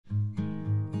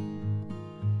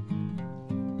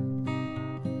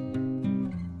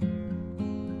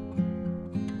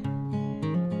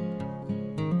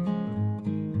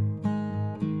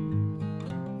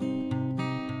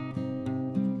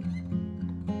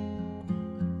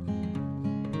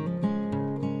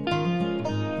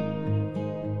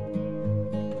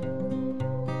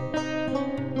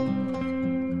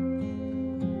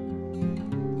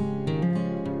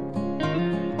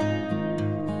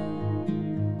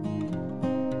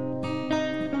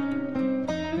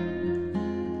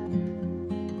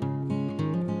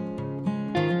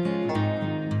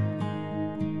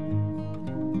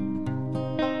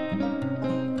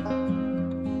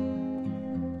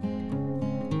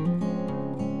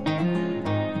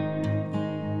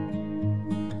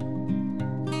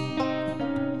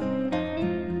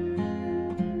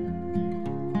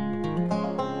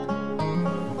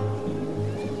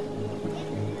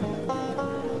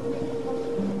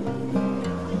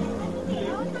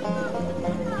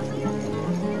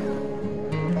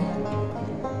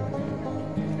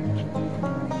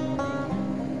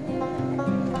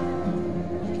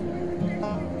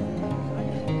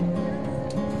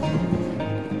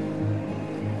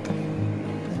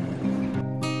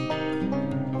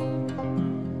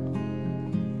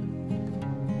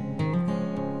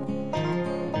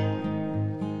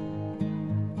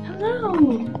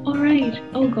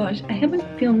gosh, I haven't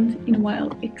filmed in a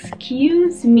while.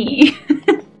 Excuse me.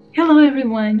 Hello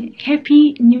everyone,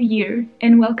 happy new year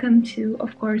and welcome to,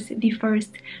 of course, the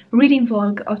first reading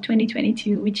vlog of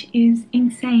 2022, which is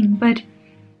insane, but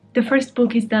the first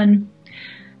book is done.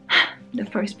 The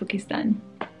first book is done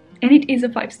and it is a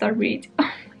 5-star read. Oh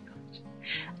my gosh,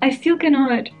 I still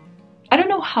cannot, I don't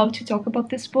know how to talk about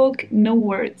this book. No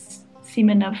words seem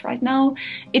enough right now.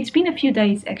 It's been a few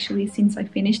days actually since I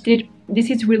finished it. This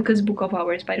is Rilke's Book of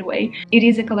Hours, by the way. It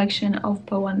is a collection of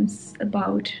poems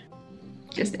about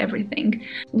just everything: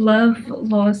 love,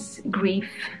 loss, grief,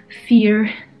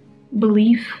 fear,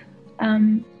 belief.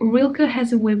 Rilke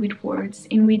has a way with words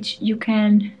in which you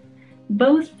can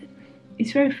both,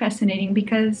 it's very fascinating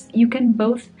because you can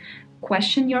both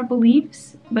question your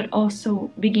beliefs but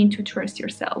also begin to trust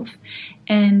yourself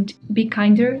and be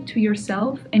kinder to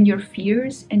yourself and your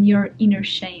fears and your inner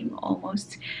shame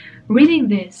almost. Reading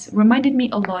this reminded me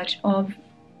a lot of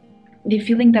the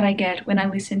feeling that I get when I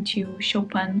listen to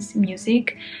Chopin's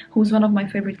music, who's one of my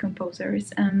favorite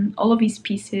composers. All of his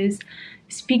pieces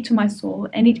speak to my soul,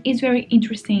 and it is very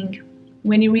interesting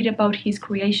when you read about his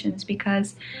creations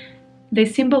because they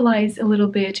symbolize a little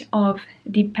bit of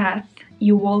the path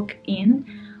you walk in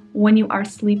when you are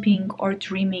sleeping or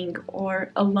dreaming or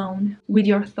alone with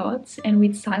your thoughts and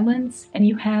with silence, and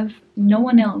you have no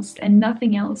one else and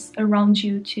nothing else around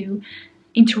you to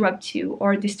interrupt you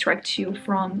or distract you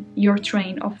from your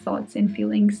train of thoughts and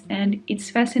feelings. And it's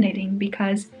fascinating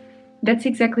because that's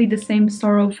exactly the same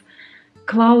sort of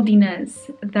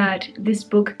cloudiness that this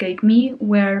book gave me,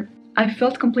 where I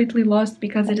felt completely lost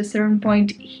because at a certain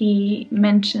point he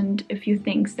mentioned a few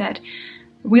things that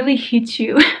really hit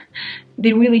you.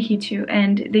 They really hit you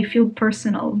and they feel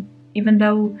personal, even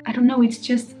though, I don't know, it's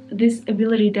just this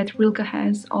ability that Rilke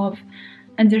has of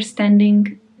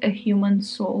understanding a human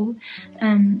soul,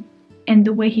 and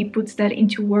the way he puts that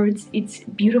into words, it's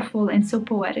beautiful and so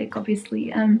poetic,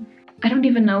 obviously. I don't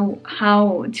even know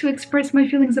how to express my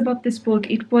feelings about this book.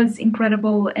 It was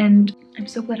incredible and I'm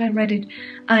so glad I read it.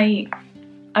 I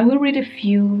will read a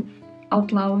few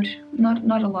out loud,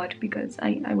 not a lot because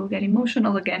I will get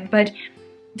emotional again, but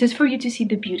just for you to see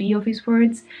the beauty of his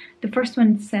words. The first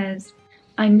one says,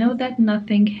 "I know that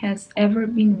nothing has ever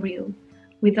been real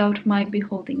without my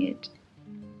beholding it.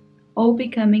 All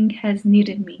becoming has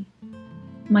needed me.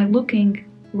 My looking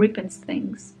ripens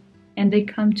things, and they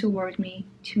come toward me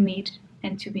to meet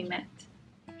and to be met."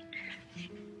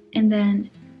 And then,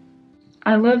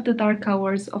 "I love the dark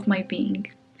hours of my being.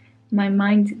 My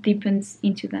mind deepens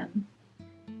into them.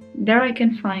 There I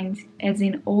can find, as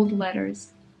in old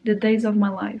letters, the days of my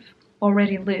life,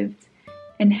 already lived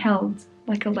and held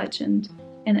like a legend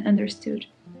and understood.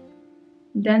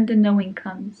 Then the knowing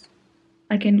comes.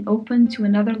 I can open to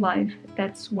another life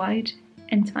that's wide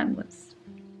and timeless.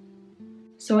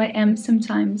 So I am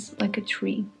sometimes like a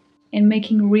tree, and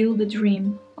making real the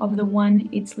dream of the one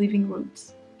its living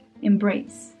roots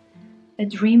embrace, a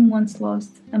dream once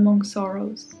lost among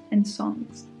sorrows and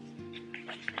songs."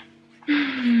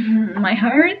 My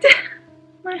heart,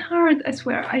 I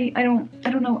swear, I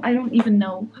don't know, I don't even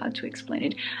know how to explain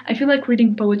it. I feel like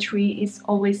reading poetry is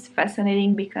always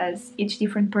fascinating because each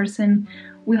different person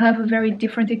will have a very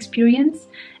different experience,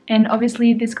 and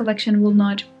obviously this collection will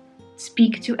not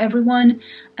speak to everyone.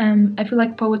 I feel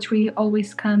like poetry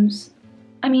always comes,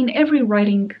 I mean every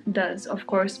writing does of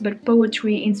course, but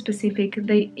poetry in specific,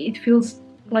 it feels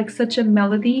like such a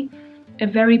melody, a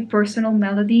very personal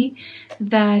melody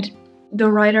that the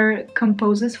writer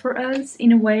composes for us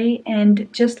in a way, and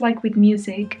just like with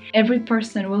music, every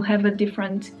person will have a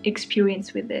different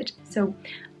experience with it. So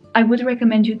I would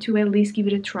recommend you to at least give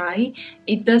it a try.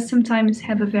 It does sometimes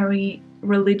have a very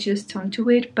religious tone to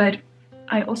it, but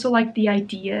I also like the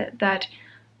idea that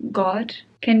God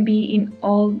can be in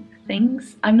all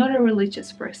things. I'm not a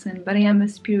religious person, but I am a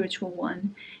spiritual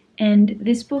one. And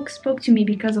this book spoke to me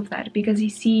because of that, because he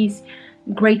sees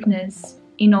greatness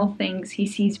in all things. He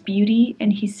sees beauty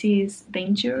and he sees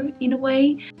danger in a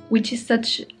way, which is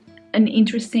such an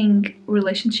interesting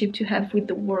relationship to have with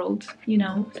the world, you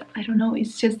know. I don't know,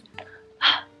 it's just,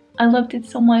 I loved it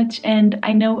so much, and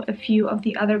I know a few of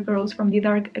the other girls from the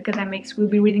Dark Academics will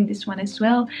be reading this one as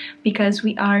well because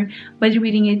we are buddy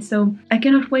reading it, so I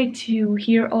cannot wait to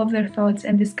hear all of their thoughts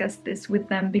and discuss this with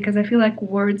them because I feel like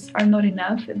words are not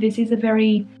enough. This is a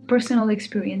very personal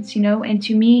experience, you know, and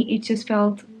to me it just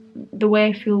felt the way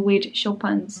I feel with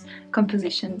Chopin's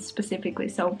compositions specifically.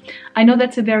 So I know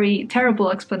that's a very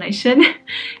terrible explanation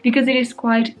because it is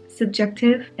quite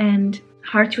subjective and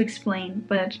hard to explain,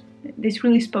 but this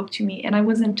really spoke to me, and I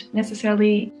wasn't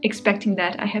necessarily expecting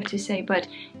that, I have to say, but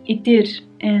it did,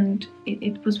 and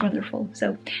it was wonderful.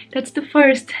 So that's the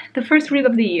first read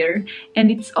of the year, and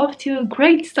it's off to a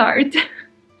great start.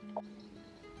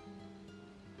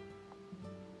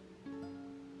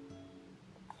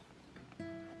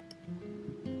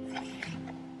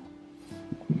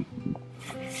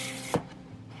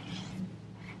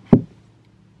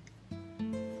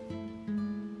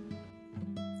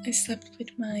 I slept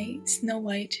with my Snow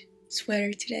White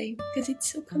sweater today because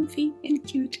it's so comfy and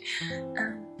cute.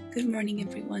 Good morning,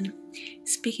 everyone.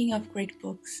 Speaking of great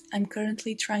books, I'm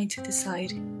currently trying to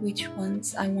decide which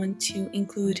ones I want to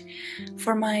include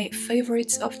for my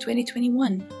favorites of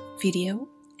 2021 video,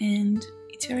 and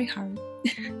it's very hard.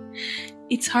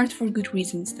 It's hard for good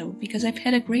reasons though, because I've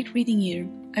had a great reading year.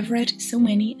 I've read so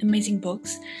many amazing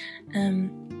books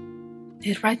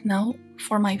that right now,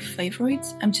 for my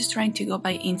favorites, I'm just trying to go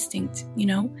by instinct, you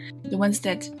know? The ones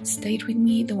that stayed with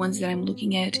me, the ones that I'm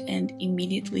looking at and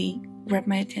immediately grab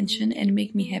my attention and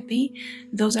make me happy,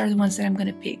 those are the ones that I'm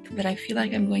gonna pick. But I feel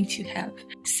like I'm going to have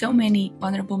so many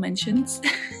honorable mentions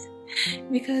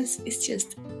because it's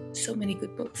just so many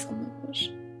good books, oh my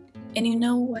gosh. And you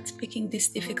know what's making this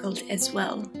difficult as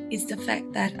well is the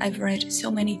fact that I've read so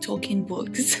many Tolkien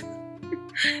books.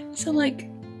 So like,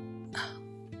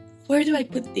 where do I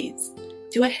put these?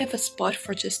 Do I have a spot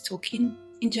for just Tolkien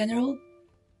in general?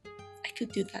 I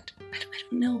could do that. I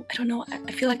don't know.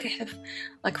 I feel like I have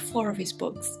like 4 of his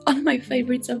books on my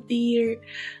favorites of the year.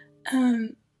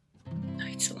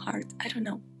 It's so hard. I don't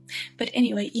know. But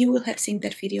anyway, you will have seen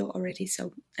that video already,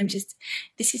 so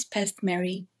this is past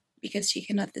Mary because she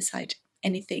cannot decide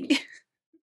anything.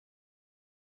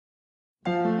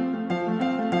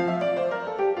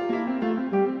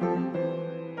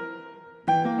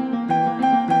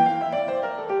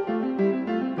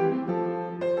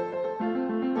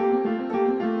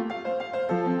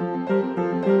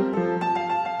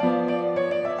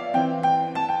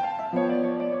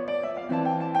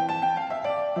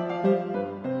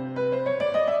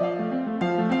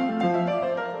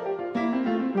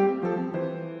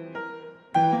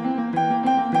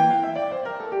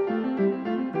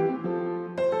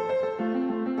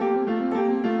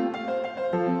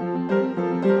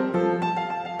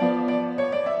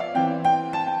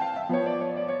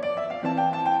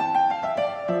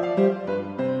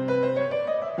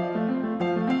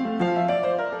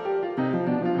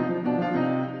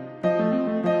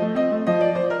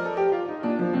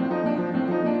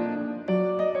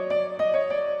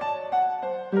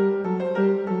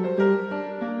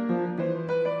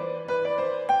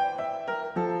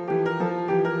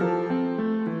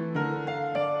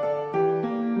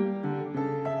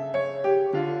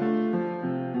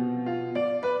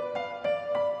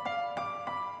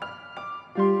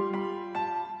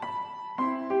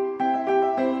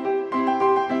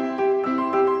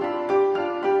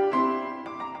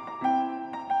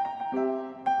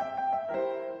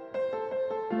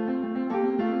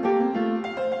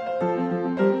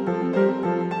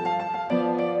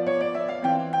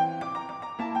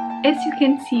 As you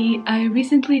can see, I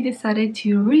recently decided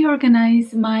to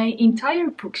reorganize my entire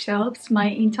bookshelves, my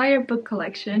entire book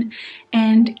collection,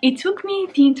 and it took me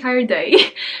the entire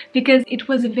day because it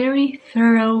was a very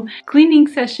thorough cleaning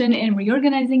session and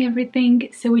reorganizing everything,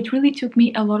 so it really took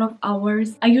me a lot of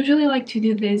hours. I usually like to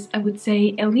do this, I would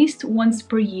say, at least once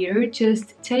per year,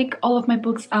 just take all of my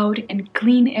books out and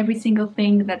clean every single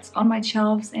thing that's on my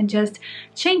shelves and just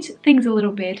change things a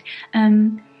little bit.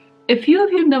 A few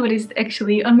of you noticed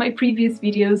actually on my previous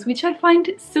videos, which I find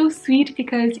so sweet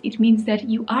because it means that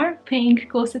you are paying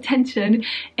close attention,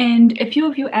 and a few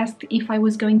of you asked if I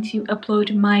was going to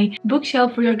upload my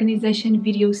bookshelf reorganization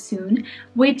video soon,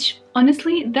 which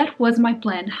honestly that was my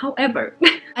plan. However,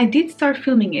 I did start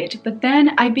filming it, but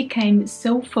then I became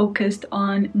so focused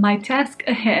on my task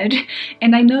ahead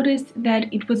and I noticed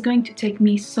that it was going to take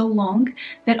me so long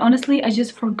that honestly I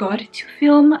just forgot to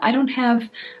film. I don't have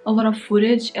a lot of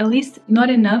footage, at least not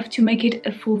enough to make it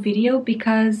a full video,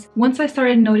 because once I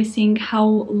started noticing how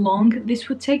long this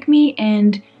would take me,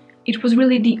 and it was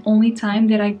really the only time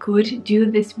that I could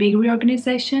do this big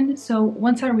reorganization, so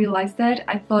once I realized that,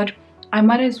 I thought I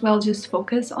might as well just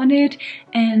focus on it.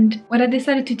 And what I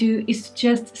decided to do is to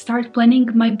just start planning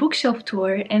my bookshelf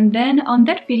tour, and then on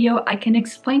that video I can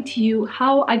explain to you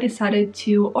how I decided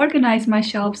to organize my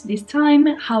shelves this time,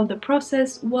 how the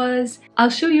process was. I'll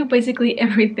show you basically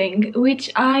everything, which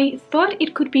I thought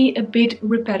it could be a bit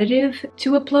repetitive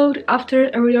to upload after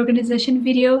a reorganization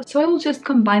video, so I will just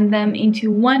combine them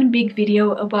into one big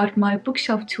video about my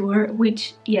bookshelf tour,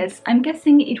 which, yes, I'm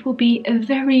guessing it will be a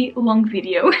very long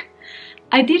video.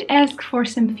 I did ask for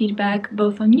some feedback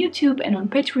both on YouTube and on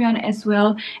Patreon as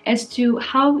well as to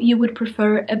how you would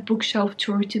prefer a bookshelf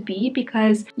tour to be,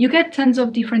 because you get tons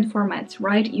of different formats,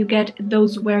 right? You get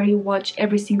those where you watch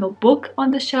every single book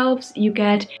on the shelves, you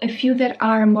get a few that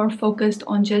are more focused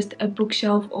on just a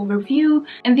bookshelf overview,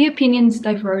 and the opinions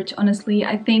diverge. Honestly,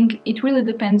 I think it really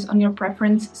depends on your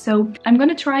preference, so I'm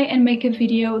gonna try and make a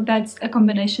video that's a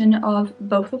combination of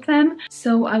both of them.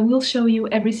 So I will show you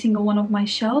every single one of my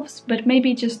shelves, but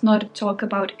maybe just not talk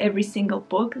about every single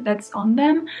book that's on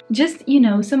them. Just, you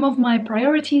know, some of my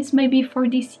priorities maybe for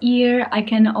this year. I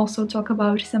can also talk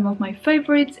about some of my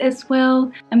favorites as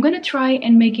well. I'm gonna try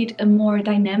and make it a more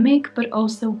dynamic but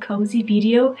also cozy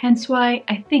video, hence why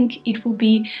I think it will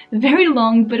be very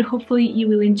long, but hopefully you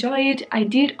will enjoy it. I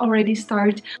did already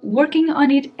start working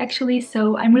on it actually,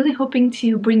 so I'm really hoping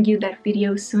to bring you that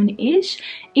video soon-ish,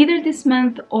 either this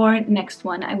month or next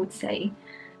one, I would say.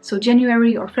 So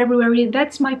January or February,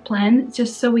 that's my plan,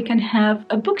 just so we can have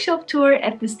a bookshelf tour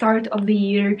at the start of the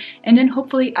year, and then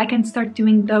hopefully I can start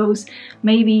doing those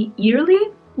maybe yearly.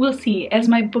 We'll see, as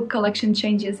my book collection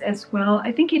changes as well.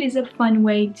 I think it is a fun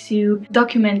way to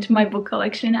document my book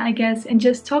collection, I guess, and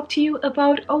just talk to you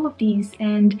about all of these.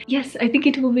 And yes, I think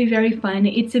it will be very fun.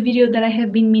 It's a video that I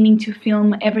have been meaning to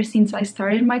film ever since I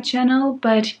started my channel,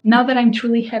 but now that I'm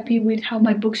truly happy with how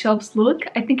my bookshelves look,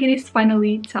 I think it is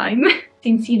finally time.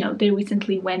 Since, you know, they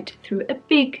recently went through a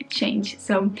big change.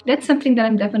 So that's something that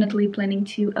I'm definitely planning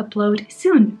to upload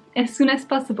soon as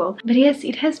possible. But yes,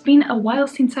 it has been a while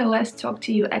since I last talked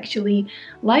to you actually.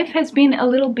 Life has been a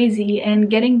little busy,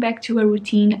 and getting back to a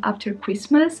routine after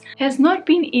Christmas has not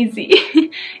been easy.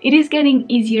 It is getting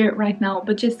easier right now,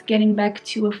 but just getting back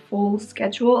to a full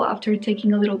schedule after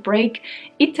taking a little break,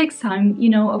 it takes time, you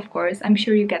know, of course, I'm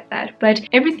sure you get that. But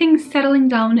everything's settling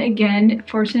down again,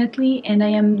 fortunately, and I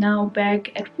am now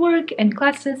back at work and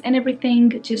classes and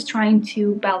everything, just trying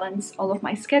to balance all of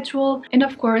my schedule, and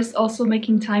of course also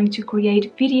making time to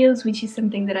create videos, which is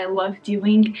something that I love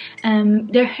doing.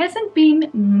 There hasn't been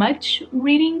much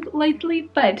reading lately,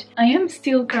 but I am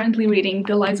still currently reading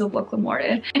The Lies of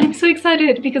Locklamore, and I'm so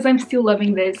excited because I'm still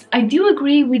loving this. I do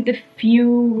agree with the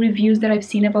few reviews that I've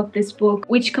seen about this book,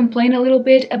 which complain a little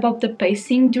bit about the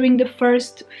pacing during the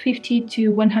first 50 to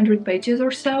 100 pages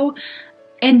or so.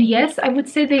 And yes, I would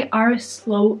say they are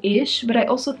slow-ish, but I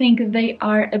also think they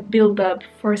are a build-up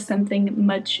for something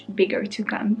much bigger to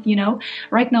come, you know?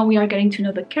 Right now we are getting to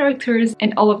know the characters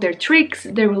and all of their tricks,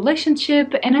 their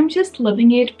relationship, and I'm just loving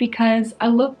it because I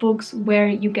love books where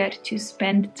you get to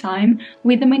spend time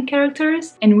with the main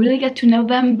characters and really get to know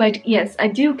them. But yes, I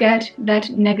do get that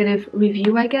negative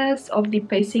review, I guess, of the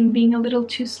pacing being a little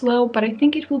too slow, but I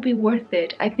think it will be worth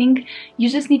it. I think you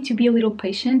just need to be a little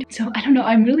patient. So I don't know,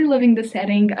 I'm really loving the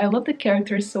setting. I love the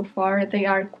characters so far. They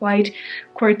are quite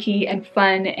quirky and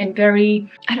fun and very,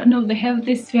 I don't know, they have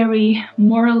this very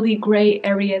morally gray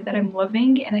area that I'm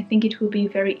loving, and I think it will be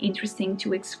very interesting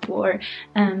to explore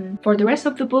for the rest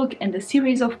of the book and the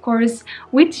series, of course,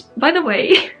 which, by the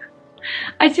way,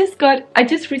 I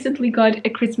just recently got a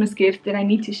Christmas gift that I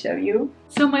need to show you.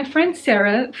 So my friend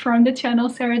Sarah from the channel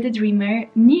Sarah the Dreamer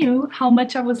knew how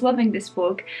much I was loving this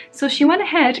book, so she went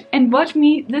ahead and bought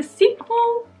me the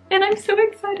sequel. And I'm so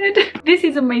excited. This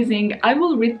is amazing. I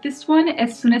will read this one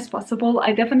as soon as possible.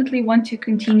 I definitely want to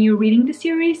continue reading the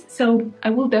series, so I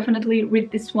will definitely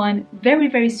read this one very,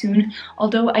 very soon.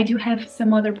 Although I do have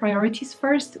some other priorities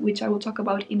first, which I will talk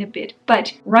about in a bit.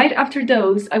 But right after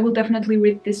those, I will definitely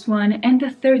read this one and the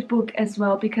third book as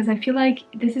well, because I feel like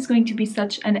this is going to be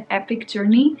such an epic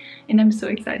journey, and I'm so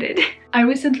excited. I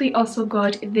recently also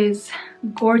got this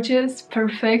gorgeous,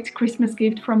 perfect Christmas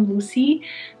gift from Lucy,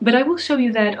 but I will show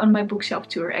you that on my bookshelf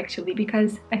tour actually,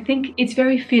 because I think it's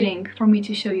very fitting for me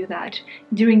to show you that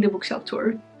during the bookshelf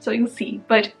tour, so you'll see.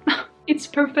 But it's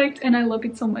perfect and I love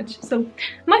it so much. So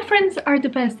my friends are the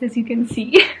best, as you can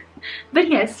see. But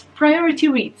yes, priority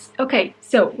reads. Okay,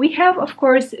 so we have, of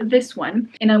course, this one,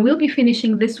 and I will be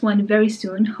finishing this one very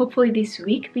soon, hopefully this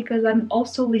week, because I'm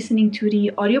also listening to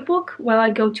the audiobook while I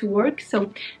go to work,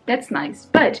 so that's nice.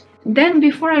 But then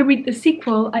before I read the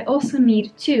sequel, I also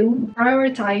need to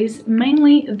prioritize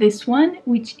mainly this one,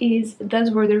 which is Thus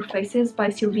Were Their Faces by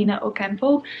Silvina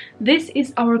Ocampo. This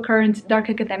is our current Dark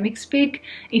Academics pick.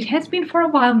 It has been for a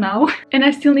while now, and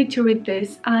I still need to read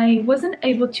this. I wasn't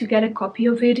able to get a copy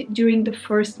of it during the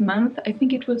first month. I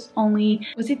think it was only,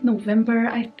 was it November,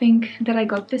 I think, that I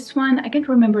got this one? I can't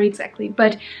remember exactly,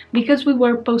 but because we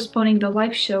were postponing the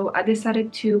live show, I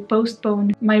decided to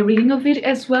postpone my reading of it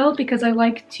as well, because I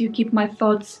like to keep my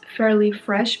thoughts fairly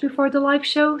fresh before the live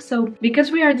show. So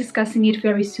because we are discussing it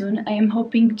very soon, I am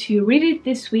hoping to read it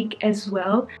this week as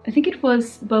well. I think it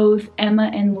was both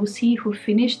Emma and Lucy who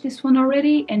finished this one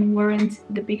already and weren't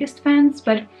the biggest fans,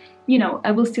 but you know,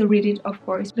 I will still read it, of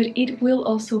course, but it will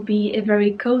also be a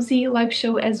very cozy live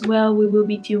show as well. We will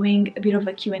be doing a bit of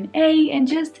a Q&A and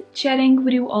just chatting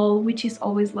with you all, which is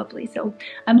always lovely. So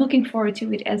I'm looking forward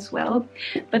to it as well.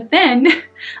 But then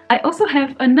I also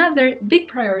have another big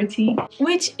priority,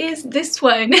 which is this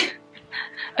one.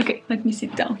 Okay, let me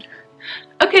sit down.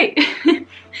 Okay.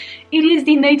 It is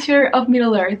The Nature of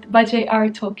Middle-earth by J.R.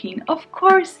 Tolkien, of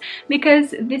course,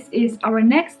 because this is our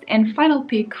next and final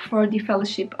pick for the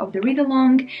Fellowship of the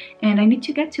Read-Along, and I need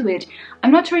to get to it.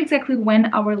 I'm not sure exactly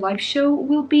when our live show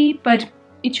will be, but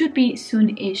it should be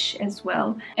soon-ish as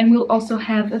well. And we'll also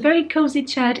have a very cozy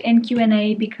chat and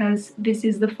Q&A because this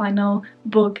is the final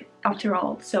book after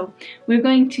all. So we're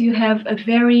going to have a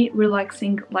very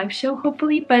relaxing live show,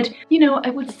 hopefully, but you know,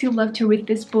 I would still love to read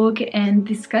this book and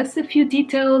discuss a few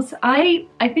details. I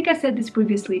think I said this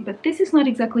previously, but this is not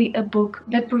exactly a book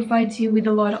that provides you with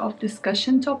a lot of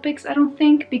discussion topics, I don't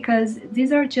think, because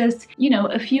these are just, you know,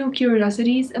 a few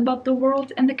curiosities about the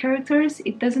world and the characters.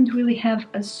 It doesn't really have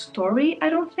a story, I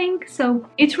don't think, so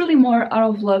it's really more out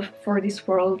of love for this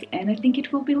world, and I think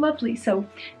it will be lovely. So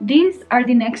these are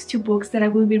the next two books that I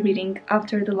will be reading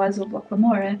after The Lies of Locke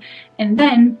Lamora, and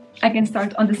then I can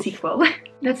start on the sequel.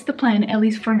 That's the plan, at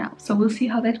least for now, so we'll see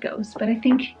how that goes, but I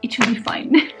think it should be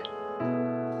fine.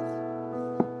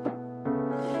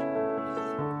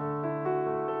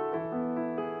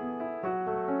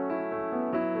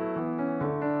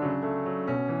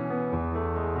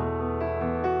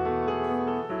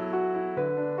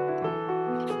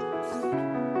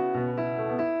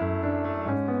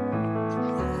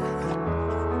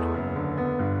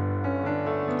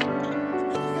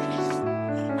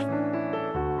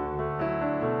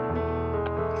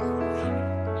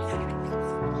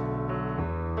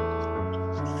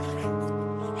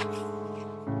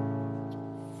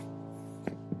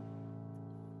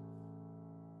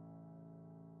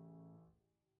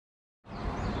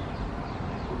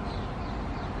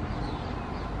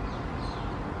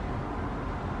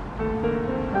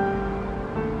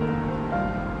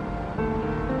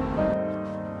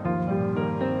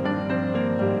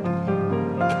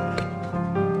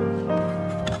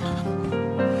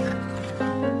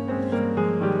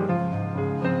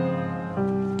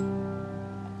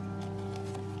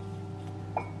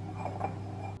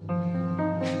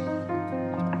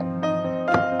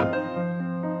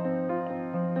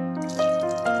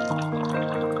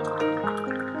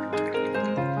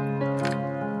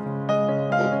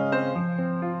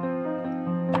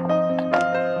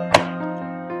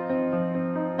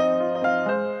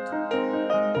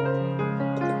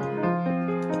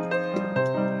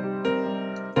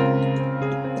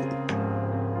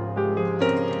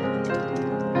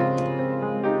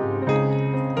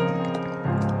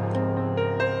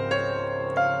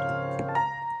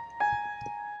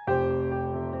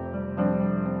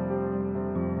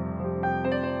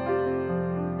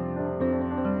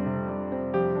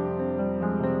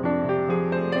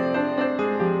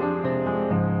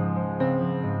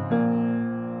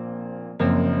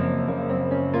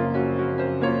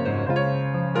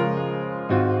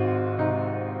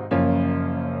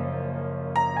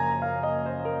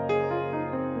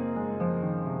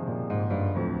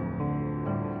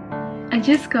 I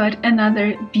just got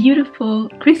another beautiful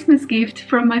Christmas gift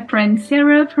from my friend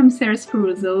Sarah from Sarah's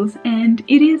Perusals, and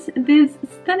it is this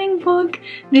stunning book.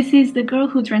 This is The Girl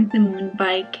Who Drank the Moon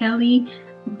by Kelly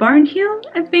Barnhill,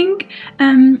 I think.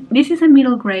 This is a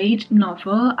middle grade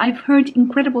novel. I've heard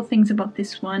incredible things about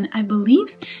this one. I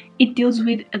believe it deals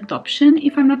with adoption,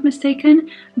 if I'm not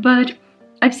mistaken, but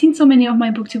I've seen so many of my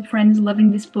booktube friends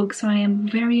loving this book, so I am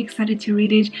very excited to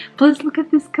read it. Plus, look at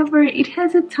this cover. It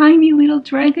has a tiny little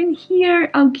dragon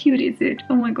here. How cute is it?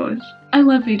 Oh my gosh. I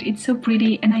love it. It's so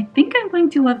pretty, and I think I'm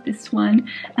going to love this one.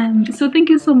 So thank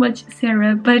you so much,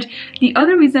 Sarah. But the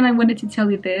other reason I wanted to tell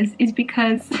you this is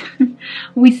because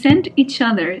we sent each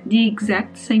other the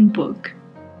exact same book.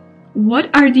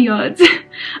 What are the odds?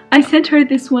 I sent her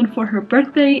this one for her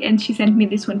birthday and she sent me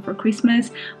this one for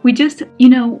Christmas. We just, you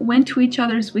know, went to each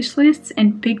other's wish lists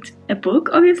and picked a book,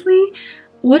 obviously.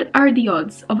 What are the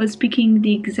odds of us picking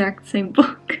the exact same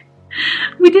book?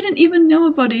 We didn't even know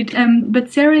about it,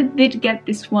 but Sarah did get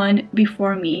this one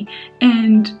before me,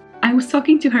 and I was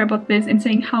talking to her about this and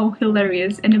saying how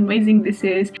hilarious and amazing this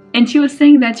is, and she was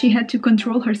saying that she had to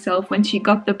control herself when she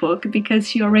got the book because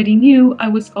she already knew I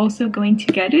was also going to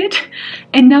get it,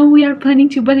 and now we are planning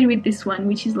to buddy read this one,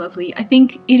 which is lovely. I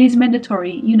think it is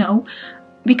mandatory, you know.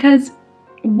 because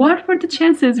what were the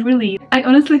chances, really? I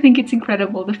honestly think it's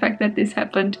incredible, the fact that this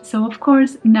happened. So of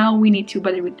course now we need to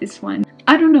bother with this one.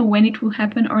 I don't know when it will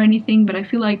happen or anything, but I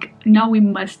feel like now we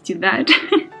must do that.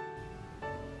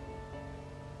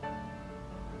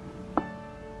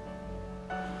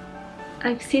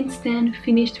 I've since then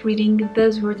finished reading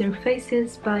Those Were Their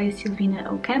Faces by Silvina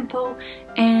Ocampo,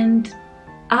 and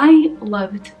I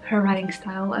loved her writing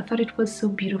style. I thought it was so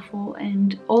beautiful,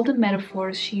 and all the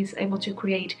metaphors she's able to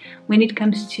create when it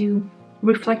comes to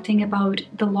reflecting about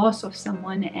the loss of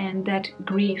someone and that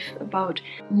grief about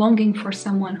longing for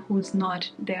someone who's not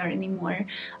there anymore.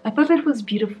 I thought that was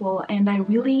beautiful, and I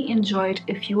really enjoyed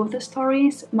a few of the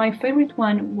stories. My favorite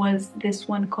one was this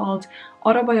one called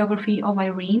Autobiography of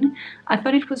Irene. I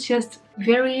thought it was just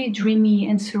very dreamy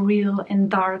and surreal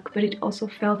and dark, but it also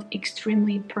felt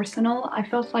extremely personal. I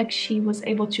felt like she was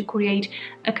able to create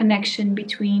a connection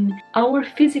between our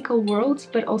physical worlds,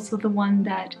 but also the one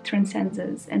that transcends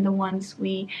us and the ones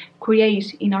we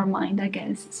create in our mind, I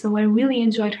guess. So I really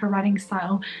enjoyed her writing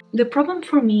style. The problem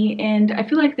for me, and I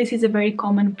feel like this is a very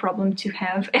common problem to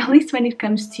have, at least when it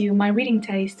comes to my reading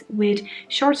taste with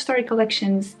short story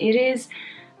collections, it is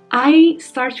I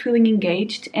start feeling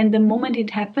engaged, and the moment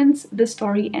it happens, the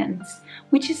story ends,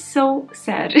 which is so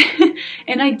sad.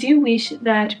 And I do wish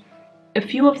that a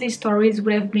few of these stories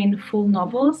would have been full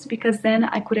novels, because then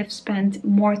I could have spent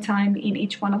more time in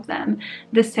each one of them.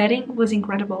 The setting was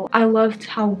incredible. I loved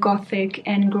how gothic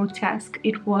and grotesque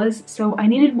it was, so I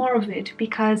needed more of it,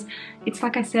 because it's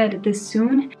like I said,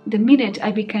 the minute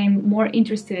I became more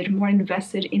interested, more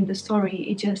invested in the story,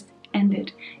 it just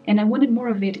ended, and I wanted more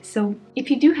of it. So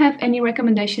if you do have any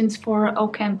recommendations for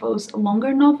Ocampo's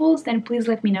longer novels, then please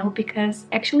let me know, because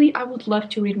actually I would love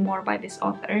to read more by this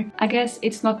author. I guess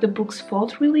it's not the book's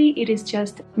fault really, it is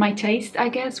just my taste, I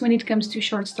guess, when it comes to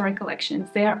short story collections.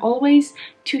 They are always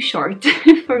too short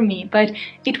for me, but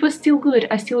it was still good.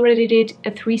 I still rated it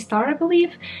a 3-star, I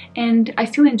believe, and I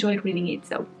still enjoyed reading it,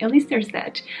 so at least there's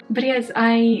that. But yes,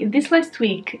 this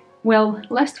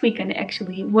last weekend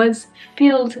actually was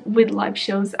filled with live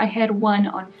shows. I had one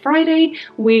on Friday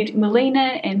with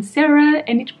Milena and Sarah,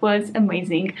 and it was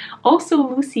amazing. Also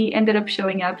Lucy ended up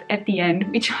showing up at the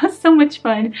end, which was so much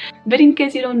fun. But in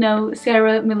case you don't know,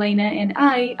 Sarah, Milena and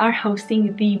I are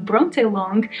hosting the Bronte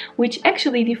Long, which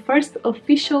actually the first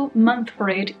official month for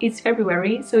it is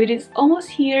February, so it is almost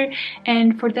here,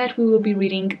 and for that we will be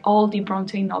reading all the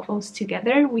Bronte novels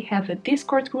together. We have a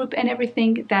Discord group and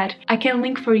everything that I can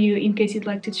link for you in case you'd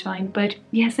like to join. But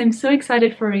yes, I'm so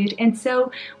excited for it, and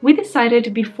so we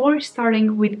decided, before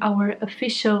starting with our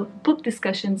official book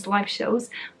discussions live shows,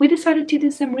 we decided to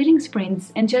do some reading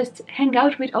sprints and just hang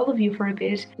out with all of you for a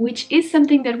bit, which is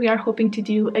something that we are hoping to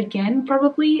do again,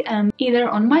 probably either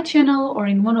on my channel or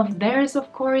in one of theirs,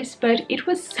 of course. But it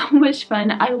was so much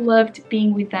fun. I loved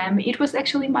being with them. It was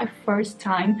actually my first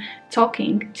time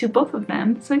talking to both of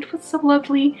them, so it was so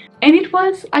lovely, and it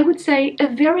was, I would say, a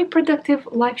very productive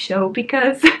live show,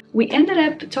 because we ended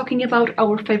up talking about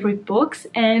our favorite books,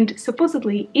 and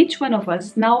supposedly each one of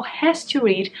us now has to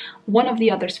read one of the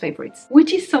other's favorites,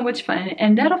 which is so much fun.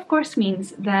 And that of course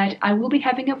means that I will be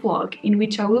having a vlog in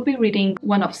which I will be reading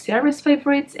one of Sarah's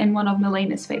favorites and one of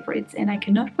Milena's favorites, and I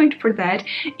cannot wait for that.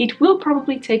 It will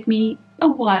probably take me a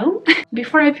while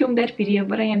before I film that video,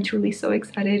 but I am truly so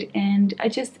excited, and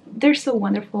they're so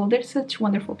wonderful. They're such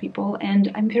wonderful people,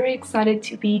 and I'm very excited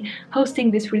to be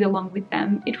hosting this read along with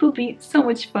them. It will be so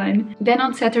much fun. Then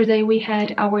on Saturday we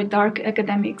had our Dark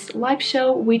Academics live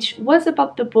show, which was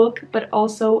about the book, but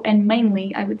also, and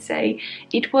mainly I would say,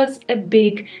 it was a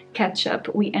big catch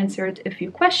up. We answered a few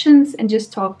questions and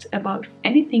just talked about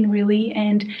anything really,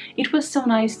 and it was so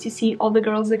nice to see all the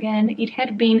girls again. It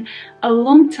had been a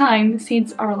long time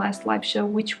since our last live show,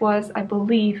 which was, I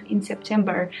believe, in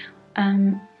September.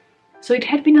 So it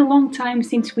had been a long time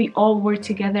since we all were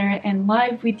together and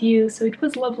live with you, so it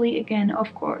was lovely again,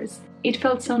 of course. It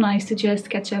felt so nice to just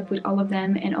catch up with all of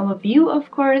them and all of you, of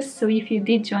course, so if you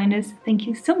did join us, thank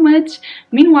you so much.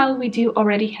 Meanwhile, we do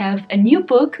already have a new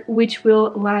book which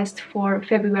will last for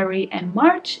February and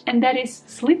March, and that is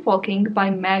Sleepwalking by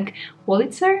Meg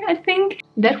Wolitzer, I think.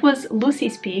 That was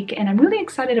Lucy's pick, and I'm really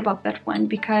excited about that one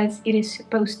because it is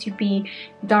supposed to be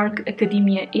dark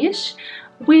academia-ish,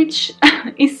 which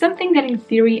is something that in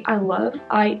theory I love.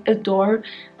 I adore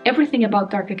everything about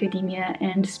dark academia,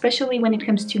 and especially when it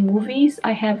comes to movies,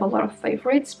 I have a lot of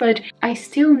favorites, but I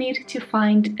still need to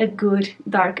find a good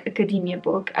dark academia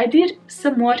book. I did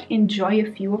somewhat enjoy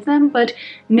a few of them, but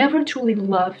never truly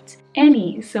loved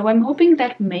any. So I'm hoping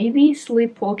that maybe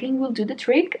sleepwalking will do the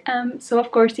trick. So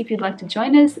of course, if you'd like to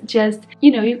join us, just,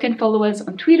 you can follow us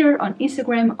on Twitter, on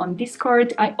Instagram, on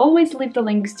Discord. I always leave the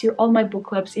links to all my book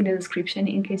clubs in the description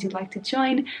in case you'd like to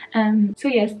join. So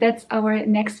yes, that's our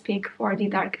next pick for the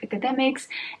Dark Academics.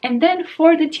 And then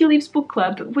for the Tea Leaves book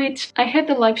club, which I had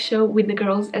the live show with the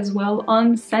girls as well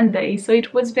on Sunday. So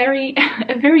it was a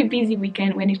very busy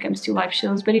weekend when it comes to live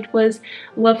shows, but it was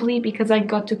lovely because I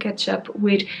got to catch up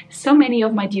with so many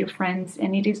of my dear friends,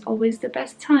 and it is always the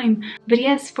best time. But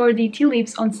yes, for the Tea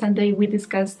Leaves on Sunday, we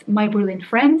discussed My Brilliant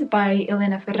Friend by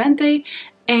Elena Ferrante,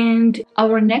 and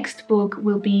our next book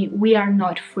will be We Are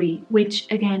Not Free, which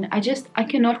again, I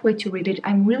cannot wait to read it.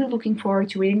 I'm really looking forward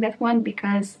to reading that one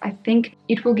because I think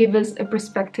it will give us a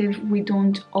perspective we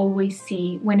don't always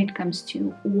see when it comes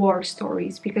to war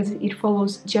stories, because it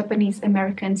follows Japanese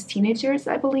Americans teenagers,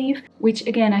 I believe, which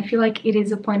again, I feel like it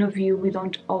is a point of view we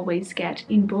don't always get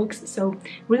in books. So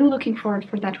really looking forward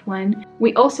for that one.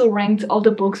 We also ranked all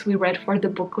the books we read for the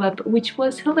book club, which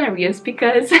was hilarious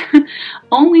because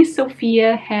only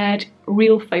Sophia had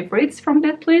real favorites from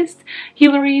that list.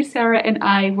 Hillary, Sarah, and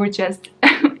I were just,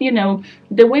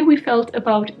 the way we felt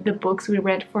about the books we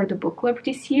read for the book club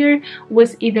this year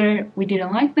was either we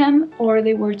didn't like them or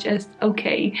they were just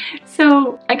okay.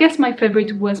 So I guess my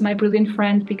favorite was My Brilliant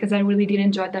Friend because I really did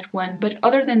enjoy that one. But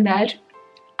other than that,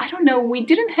 I don't know, we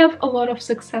didn't have a lot of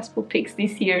successful picks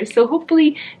this year, so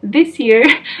hopefully this year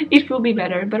it will be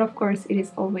better. But of course, it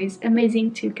is always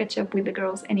amazing to catch up with the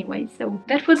girls anyway. So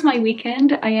that was my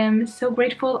weekend. I am so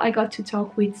grateful I got to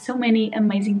talk with so many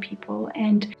amazing people,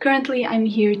 and currently I'm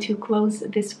here to close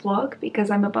this vlog because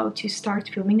I'm about to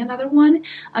start filming another one.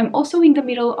 I'm also in the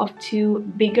middle of 2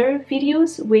 bigger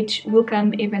videos which will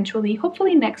come eventually,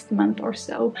 hopefully next month or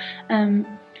so.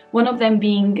 One of them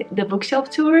being the bookshelf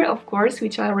tour, of course,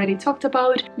 which I already talked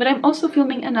about, but I'm also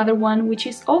filming another one which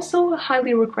is also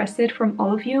highly requested from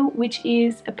all of you, which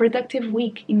is a productive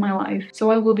week in my life. So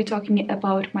I will be talking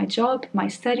about my job, my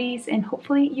studies, and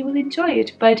hopefully you will enjoy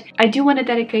it. But I do want to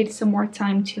dedicate some more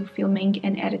time to filming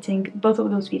and editing both of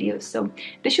those videos, so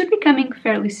they should be coming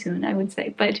fairly soon, I would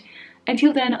say. But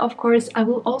until then, of course, I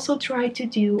will also try to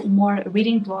do more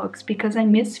reading vlogs because I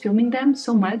miss filming them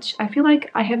so much. I feel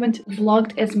like I haven't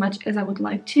vlogged as much as I would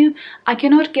like to. I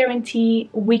cannot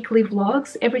guarantee weekly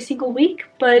vlogs every single week,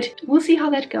 but we'll see how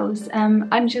that goes.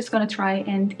 I'm just gonna try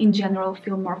and in general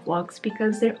film more vlogs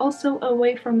because they're also a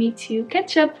way for me to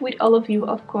catch up with all of you,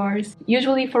 of course.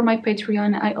 Usually for my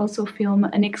Patreon, I also film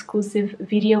an exclusive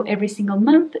video every single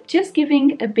month, just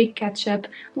giving a big catch up,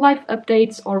 life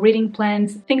updates or reading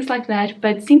plans, things like that.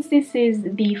 But since this is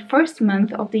the first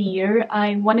month of the year,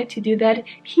 I wanted to do that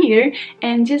here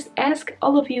and just ask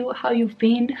all of you how you've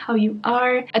been, how you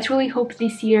are. I truly hope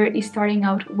this year is starting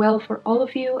out well for all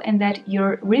of you and that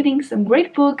you're reading some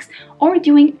great books or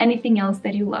doing anything else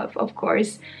that you love, of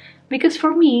course. Because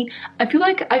for me, I feel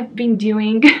like I've been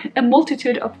doing a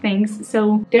multitude of things,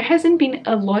 so there hasn't been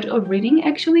a lot of reading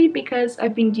actually because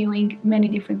I've been doing many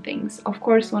different things. Of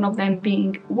course, one of them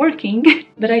being working,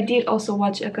 but I did also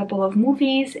watch a couple of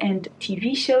movies and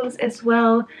TV shows as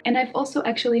well. And I've also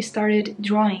actually started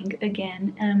drawing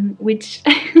again, which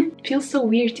feels so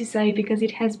weird to say because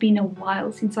it has been a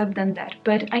while since I've done that.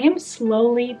 But I am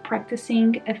slowly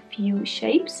practicing a few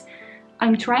shapes.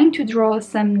 I'm trying to draw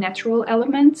some natural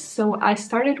elements, so I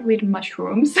started with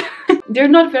mushrooms. They're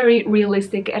not very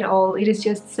realistic at all, it is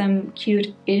just some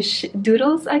cute-ish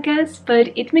doodles, I guess,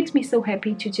 but it makes me so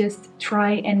happy to just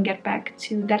try and get back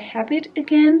to that habit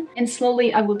again. And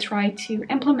slowly I will try to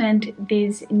implement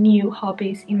these new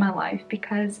hobbies in my life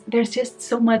because there's just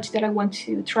so much that I want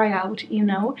to try out,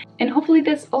 and hopefully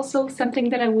that's also something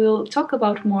that I will talk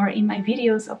about more in my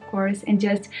videos, of course, and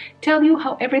just tell you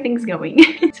how everything's going.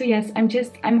 So yes,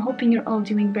 I'm hoping you're all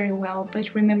doing very well,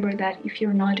 but remember that if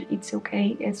you're not, it's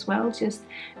okay as well. Just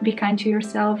be kind to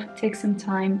yourself, take some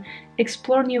time,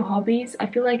 explore new hobbies. I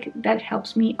feel like that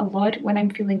helps me a lot when I'm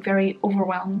feeling very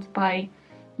overwhelmed by,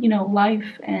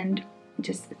 life and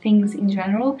just things in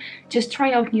general. Just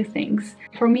try out new things.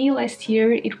 For me last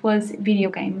year it was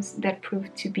video games that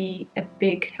proved to be a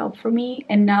big help for me,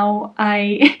 and now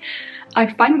I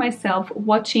find myself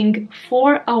watching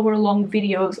 4-hour-long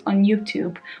videos on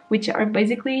YouTube which are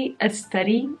basically a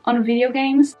study on video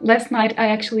games. Last night I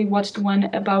actually watched one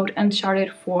about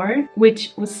Uncharted 4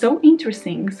 which was so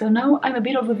interesting, so now I'm a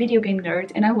bit of a video game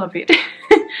nerd and I love it.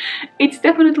 It's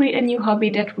definitely a new hobby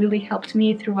that really helped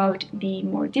me throughout the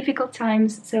more difficult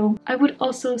times, so I would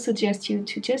also suggest you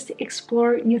to just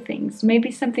explore new things.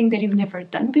 Maybe something that you've never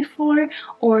done before,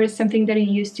 or something that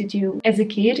you used to do as a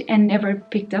kid and never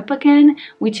picked up again,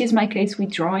 which is my case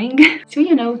with drawing. So,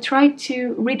 you know, try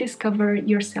to rediscover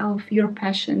yourself, your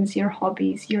passions, your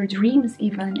hobbies, your dreams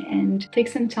even, and take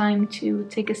some time to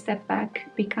take a step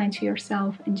back, be kind to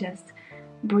yourself, and just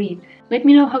breathe. Let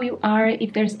me know how you are.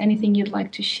 If there's anything you'd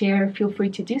like to share, feel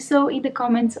free to do so in the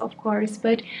comments, of course.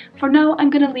 But for now, I'm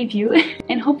gonna leave you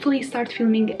and hopefully start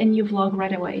filming a new vlog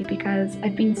right away, because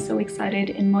I've been so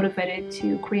excited and motivated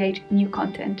to create new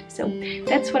content. So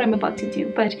that's what I'm about to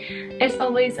do. But as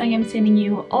always, I am sending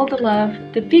you all the love,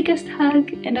 the biggest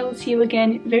hug, and I will see you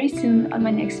again very soon on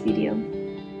my next video.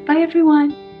 Bye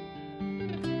everyone!